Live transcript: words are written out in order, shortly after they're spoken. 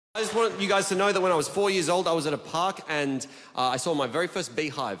I just want you guys to know that when I was 4 years old, I was at a park and I saw my very first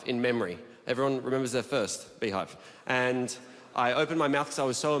beehive in memory. Everyone remembers their first beehive. And I opened my mouth because I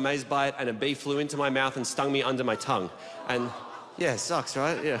was so amazed by it, and a bee flew into my mouth and stung me under my tongue. And yeah, it sucks,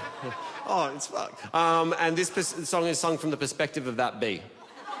 right? Yeah. Oh, it's fucked. And this song is sung from the perspective of that bee.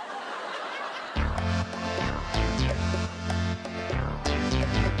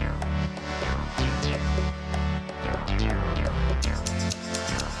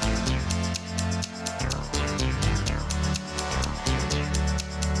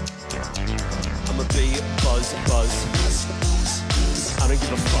 I'm a bee, buzz, buzz. I don't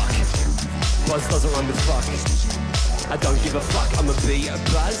give a fuck. Buzz doesn't run with fuck. I don't give a fuck. I'm a bee,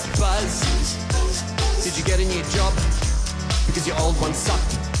 buzz, buzz. Did you get a new job? Because your old one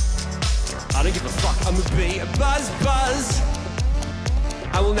sucked. I don't give a fuck. I'm a bee, buzz, buzz.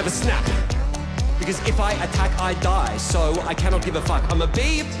 I will never snap. Because if I attack, I die. So I cannot give a fuck. I'm a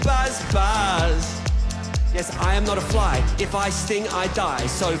bee, buzz, buzz. Yes, I am not a fly. If I sting, I die.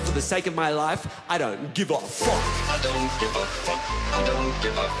 So for the sake of my life, I don't give a fuck. I don't give a fuck. I don't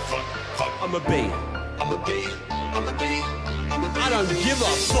give a fuck. Fuck. I'm a bee. I'm a bee. I'm a bee. I'm a bee. I don't give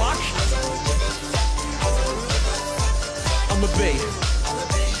a fuck. I don't give a fuck. I don't give a fuck. I'm a bee. I'm a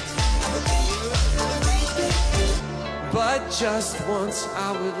bee. I'm a bee. I'm a bee. But just once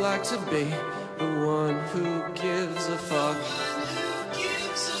I would like to be the one who gives a fuck.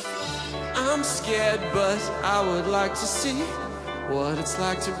 I'm scared, but I would like to see what it's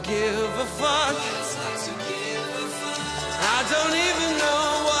like to give a fuck. I don't even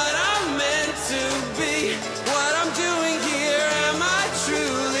know what I'm meant to be. What I'm doing here, am I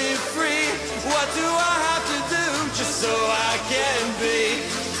truly free? What do I have to do just so I can be?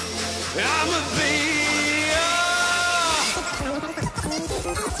 I'm a bee. Oh.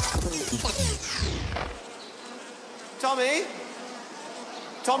 Tommy?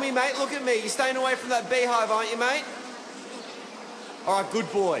 Tommy, mate, look at me. You're staying away from that beehive, aren't you, mate? All right,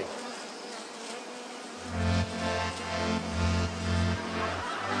 good boy.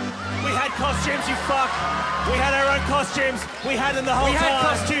 We had costumes, you fuck. We had our own costumes. We had them the whole time. We had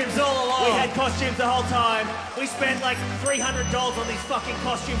costumes all along. We had costumes the whole time. We spent like $300 on these fucking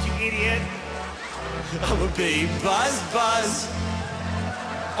costumes, you idiot. I'm a bee, buzz, buzz.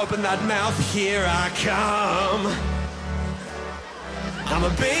 Open that mouth, here I come. I'm a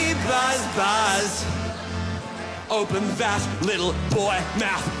bee, buzz, buzz. Open that little boy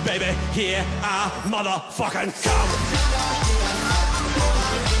mouth, baby. Here I motherfucking come.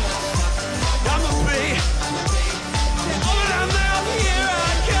 I'm a bee. Open that mouth, here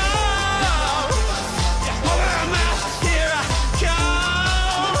I come. Open that mouth, here I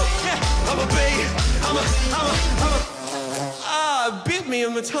come. Yeah, I'm a bee. Ah, bit me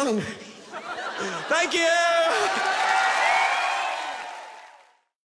on the tongue. Thank you.